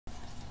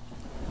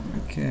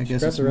Okay, I guess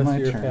Grab it's the rest my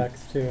of your turn.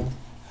 packs too.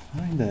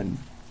 Fine then.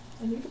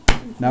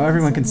 Now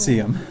everyone can see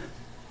them.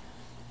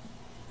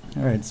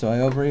 Alright, so I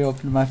already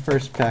opened my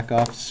first pack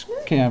off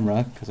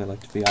camera, because I like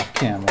to be off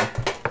camera.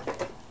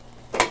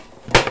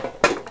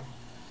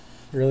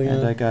 Really And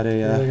gonna, I got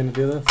really a gonna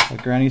do this?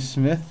 Granny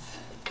Smith.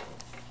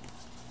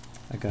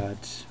 I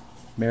got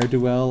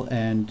Ne'er-do-well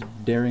and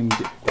Daring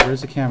Do.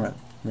 Where's the camera?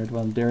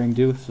 Ne'er-do-well and Daring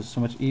Do. This was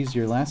so much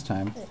easier last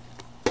time.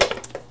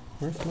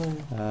 Where's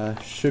my...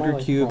 Sugar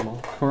Twilight Cube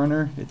promo?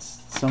 Corner.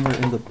 It's somewhere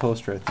in the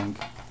poster, I think.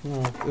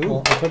 Oh, Ooh.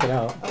 well, I took it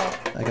out.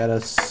 I got a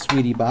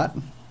Sweetie Bot.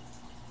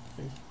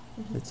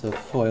 It's a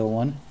foil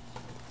one.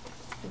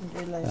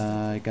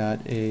 I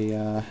got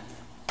a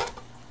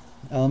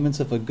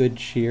Elements of a Good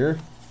Cheer.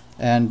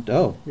 And,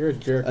 oh, You're a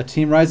jerk. a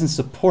Team Rising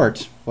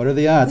support. What are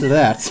the odds of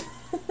that?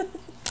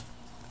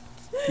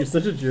 You're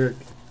such a jerk.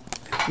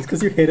 It's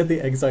because you hated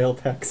the Exile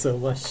pack so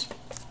much.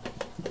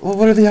 Well,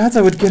 what are the odds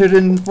I would get it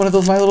in one of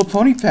those My Little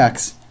Pony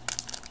packs?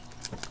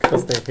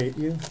 Because they hate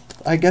you?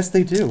 I guess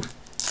they do.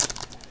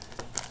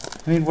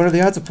 I mean, what are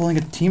the odds of pulling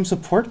a team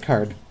support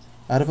card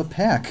out of a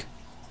pack?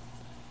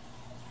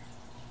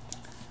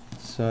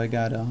 So I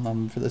got,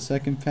 for the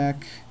second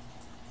pack,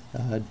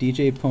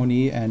 DJ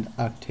Pony and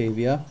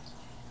Octavia.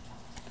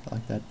 I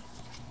like that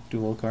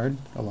dual card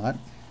a lot.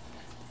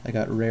 I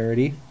got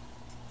Rarity.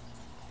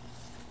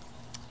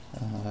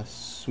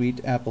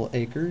 Sweet Apple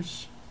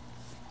Acres.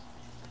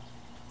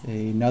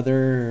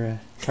 Another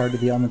card of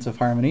the Elements of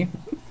Harmony.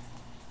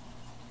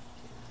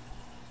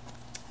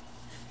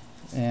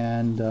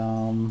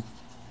 And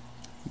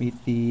meet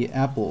the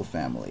Apple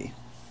family.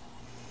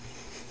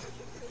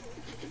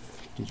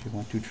 Did you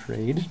want to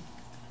trade?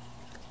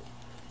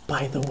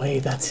 By the way,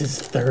 that's his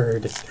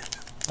third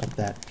Of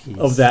that piece.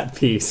 of that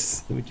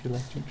piece. Would you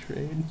like to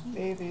trade?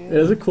 Maybe. It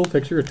has a cool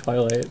picture of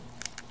Twilight.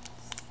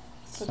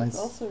 But Nice. it's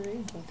also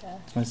Rainbow Dash.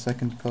 It's my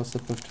second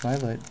close-up of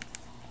Twilight.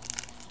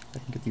 I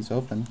can get these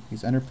open.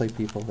 These Interplay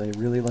people, they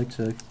really like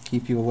to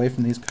keep you away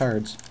from these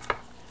cards.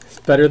 It's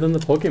better than the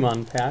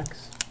Pokemon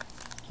packs.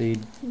 They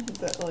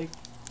That like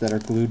that are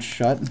glued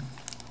shut.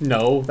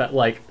 No, that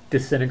like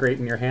disintegrate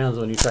in your hands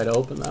when you try to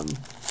open them.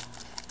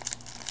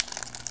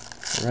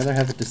 I'd rather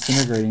have it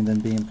disintegrating than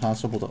be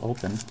impossible to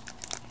open.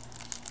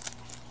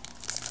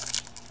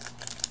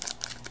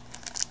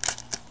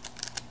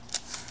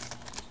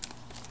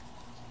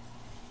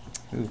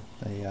 Ooh,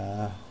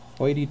 a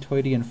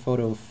hoity-toity and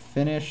photo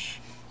finish.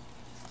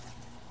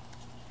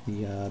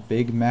 The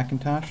big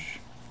Macintosh.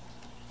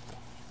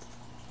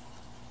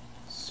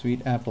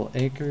 Sweet Apple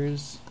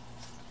Acres.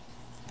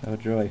 Oh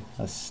joy,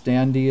 a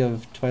standee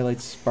of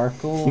Twilight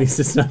Sparkle. This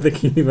is not the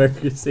Kingdom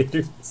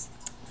Crusaders.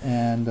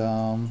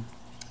 And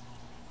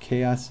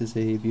Chaos is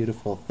a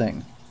Beautiful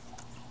Thing.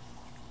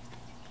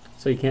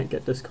 So you can't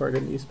get discard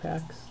in these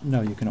packs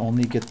No, you can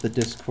only get the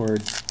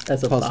Discord.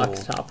 as a Puzzle.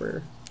 box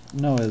topper.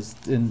 No, as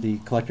in the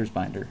collector's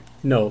binder.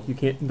 No, you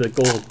can't. The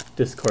gold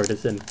discard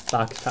is in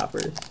box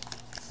toppers.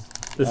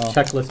 This Oh.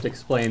 checklist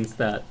explains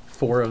that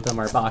 4 of them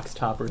are box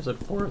toppers and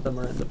 4 of them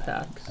are in the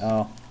packs.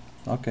 Oh,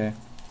 okay.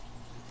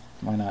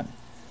 Why not?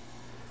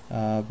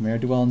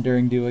 Ne'er-do-well and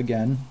Daring Do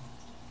again.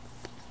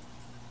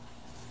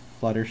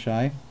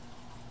 Fluttershy.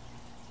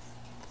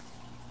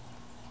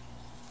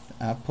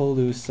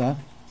 Appaloosa.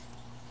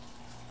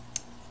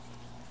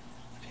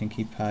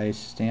 Pinkie Pie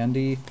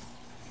Standee.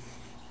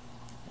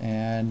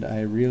 And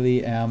I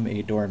really am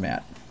a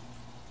doormat.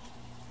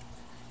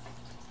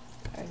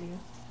 are you?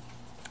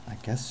 I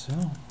guess so.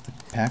 The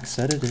pack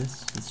said it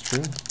is. It's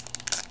true.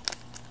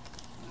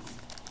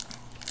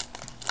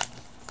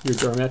 Your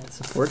doormat to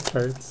support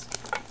cards.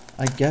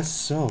 I guess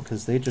so,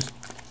 because they just...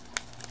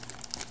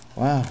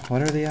 Wow,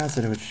 what are the odds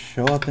that it would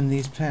show up in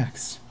these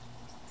packs?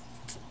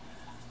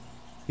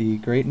 The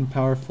Great and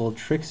Powerful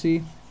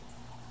Trixie.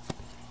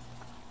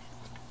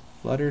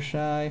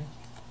 Fluttershy.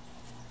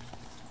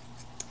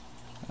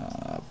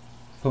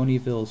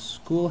 Ponyville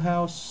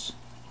Schoolhouse.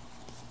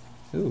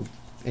 Ooh,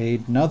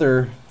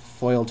 another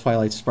foil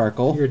Twilight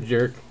Sparkle. You're a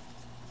jerk.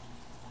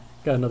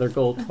 Got another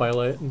gold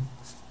Twilight.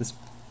 This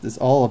is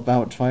all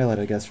about Twilight,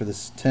 I guess, for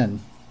this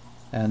tin.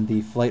 And the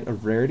Flight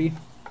of Rarity.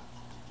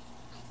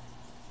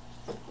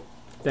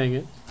 Dang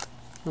it.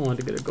 I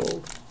wanted to get a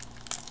gold.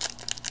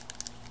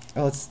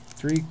 Oh, it's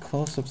 3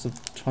 close-ups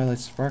of Twilight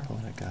Sparkle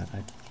that I got.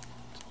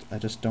 I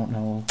just don't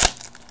know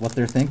what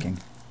they're thinking.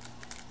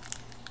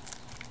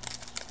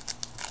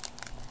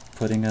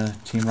 Putting a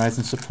Team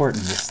Rising support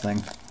in this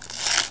thing.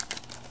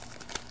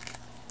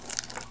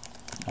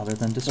 Other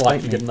than Watch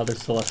despite you me. get another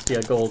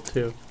Celestia gold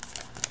too.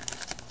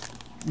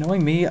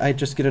 Knowing me, I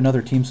just get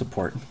another team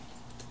support.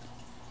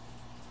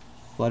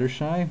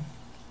 Fluttershy.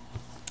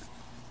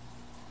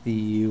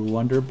 The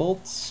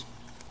Wonderbolts.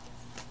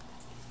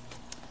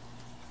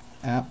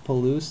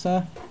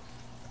 Appaloosa.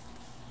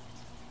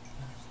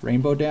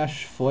 Rainbow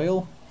Dash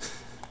foil.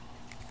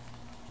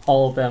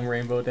 All of them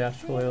Rainbow Dash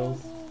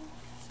foils.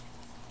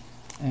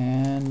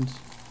 And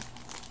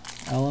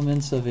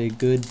Elements of a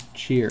Good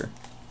Cheer.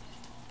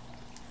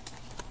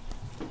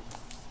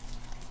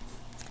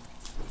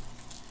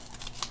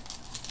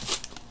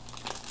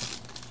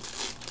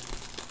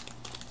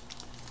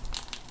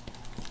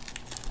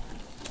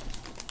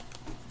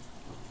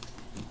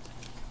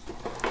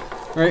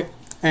 Alright,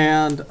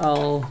 and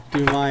I'll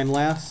do mine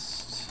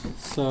last.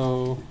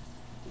 So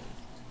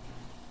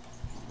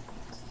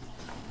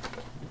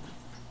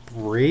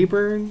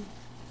Rayburn?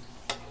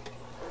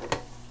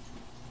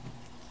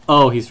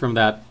 Oh, he's from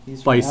that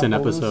He's from Bison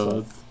Appaloosa.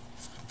 episode.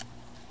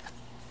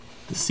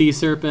 The Sea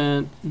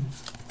Serpent.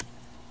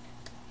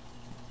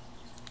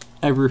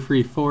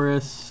 Everfree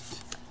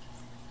Forest.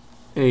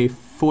 A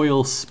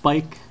Foil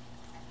Spike.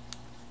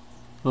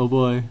 Oh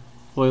boy,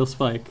 Foil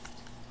Spike.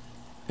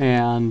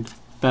 And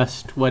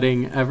Best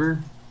Wedding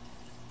Ever.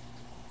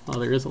 Oh,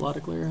 there is a lot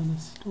of glare on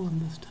this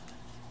one this time.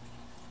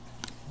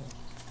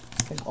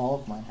 I think all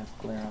of mine have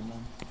glare on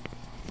them.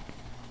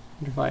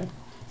 If I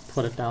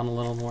put it down a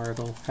little more,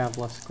 it'll have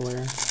less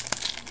glare.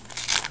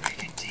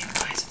 Freaking Team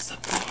Bison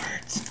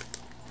support.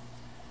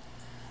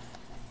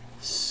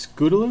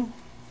 Scootaloo.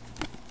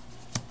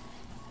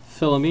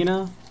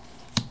 Philomena.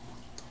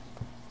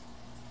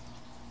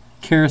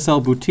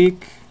 Carousel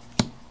Boutique.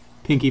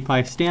 Pinkie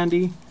Pie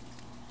Standy.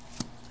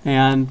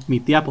 And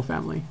Meet the Apple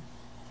Family.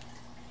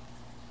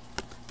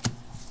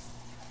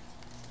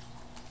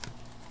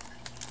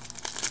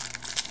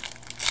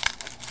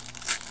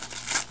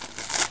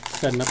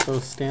 Setting up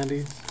those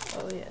standees.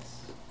 Oh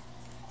yes.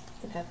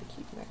 And have the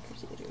cute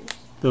Crusaders.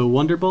 The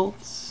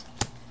Wonderbolts.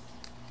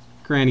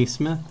 Granny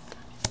Smith.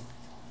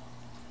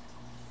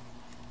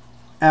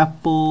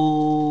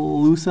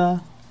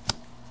 Appaloosa.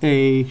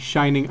 A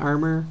Shining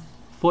Armor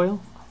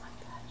foil.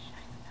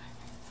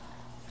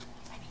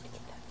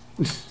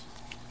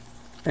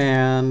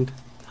 And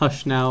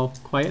Hush Now,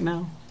 Quiet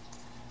Now.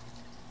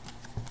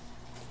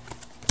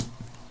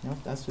 You know,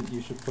 that's what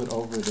you should put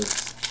over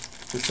this.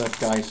 Just that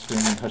guy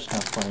screaming "Hush Now,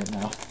 Quiet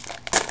Now."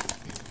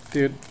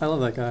 Dude, I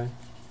love that guy.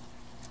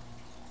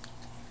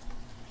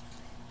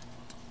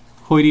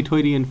 Hoity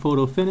Toity and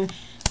Photo Finish.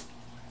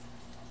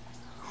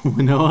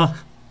 Winoa.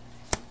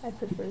 I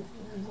prefer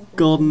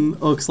Golden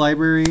Oaks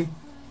Library.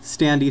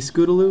 Standy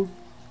Scootaloo.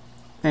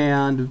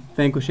 And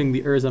Vanquishing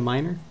the Urza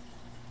Minor.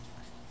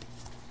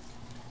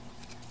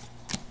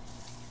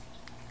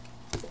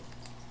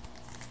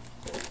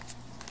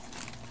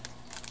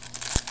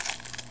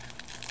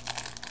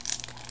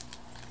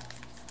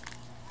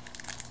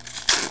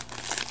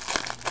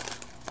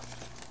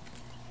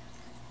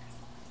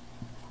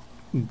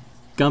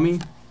 Gummy,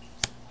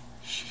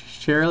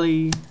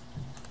 Shirley,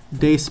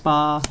 Day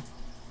Spa,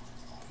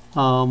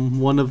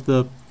 one of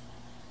the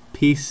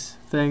peace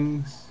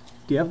things.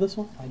 Do you have this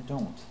one? I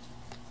don't.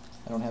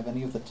 I don't have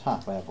any of the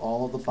top. I have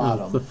all of the Oh,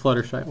 bottom. the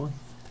Fluttershy one.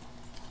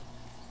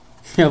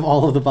 You have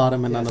all of the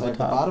bottom and Yes, none of I the have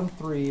top. the bottom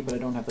three, but I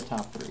don't have the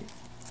top three.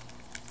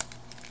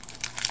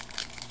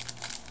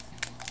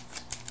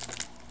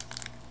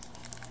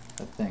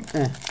 I think.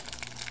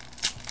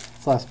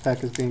 This last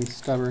pack is being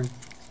stubborn.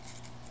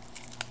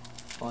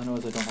 All I know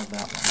is I don't have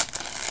that one.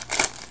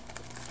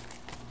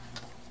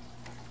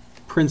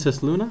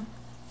 Princess Luna,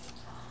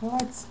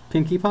 What?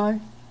 Pinkie Pie.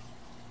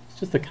 It's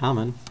just a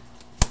common.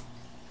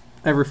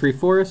 Everfree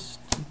Forest,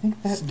 I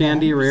think that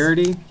Standy matters.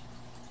 Rarity,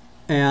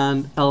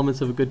 and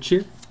Elements of a Good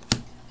Cheer.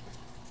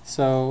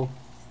 So,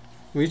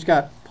 we each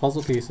got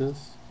puzzle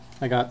pieces.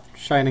 I got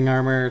Shining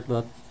Armor,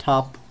 the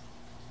top,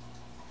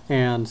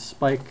 and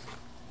Spike.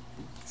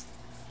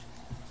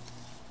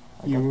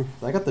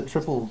 I got the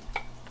triple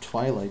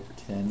Twilight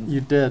tin.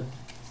 You did.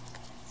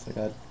 So I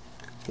got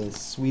the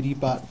Sweetie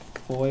Bot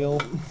foil.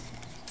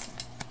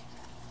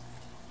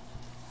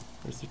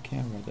 Where's the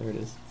camera? There it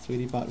is.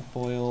 Sweetie Bot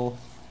foil.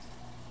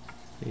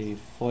 A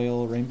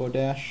foil Rainbow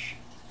Dash.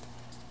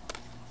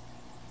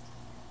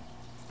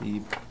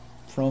 The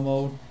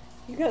promo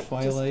You got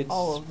Twilight just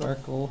all of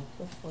Sparkle.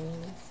 the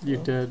foils. You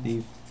so- did.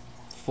 The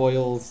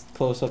foils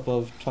close up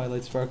of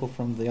Twilight Sparkle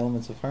from the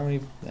Elements of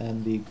Harmony,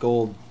 and the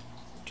gold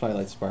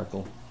Twilight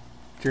Sparkle.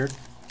 Jerk.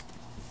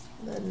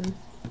 Then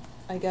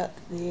I got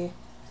the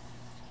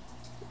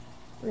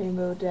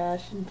Rainbow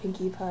Dash and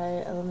Pinkie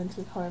Pie Elements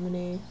of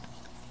Harmony.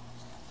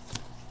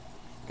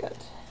 Got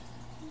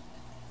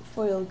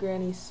foil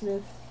Granny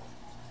Smith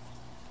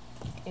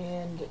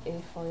and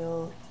a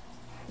foil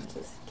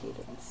Princess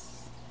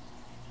Cadence,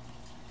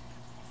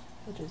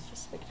 which is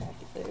just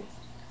spectacular.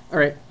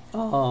 Alright.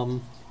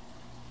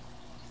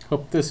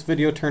 Hope this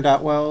video turned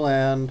out well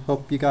and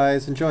hope you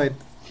guys enjoyed.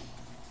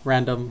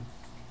 Random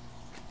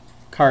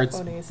cards,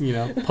 Ponies. you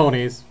know,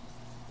 ponies,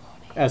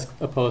 as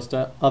opposed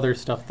to other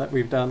stuff that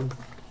we've done.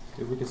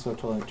 Dude, we could so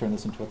totally turn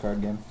this into a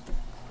card game.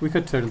 We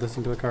could turn this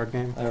into a card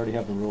game. I already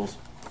have the rules.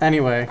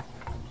 Anyway,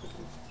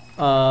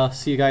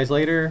 see you guys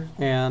later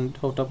and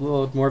hope to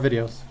upload more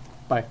videos.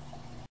 Bye.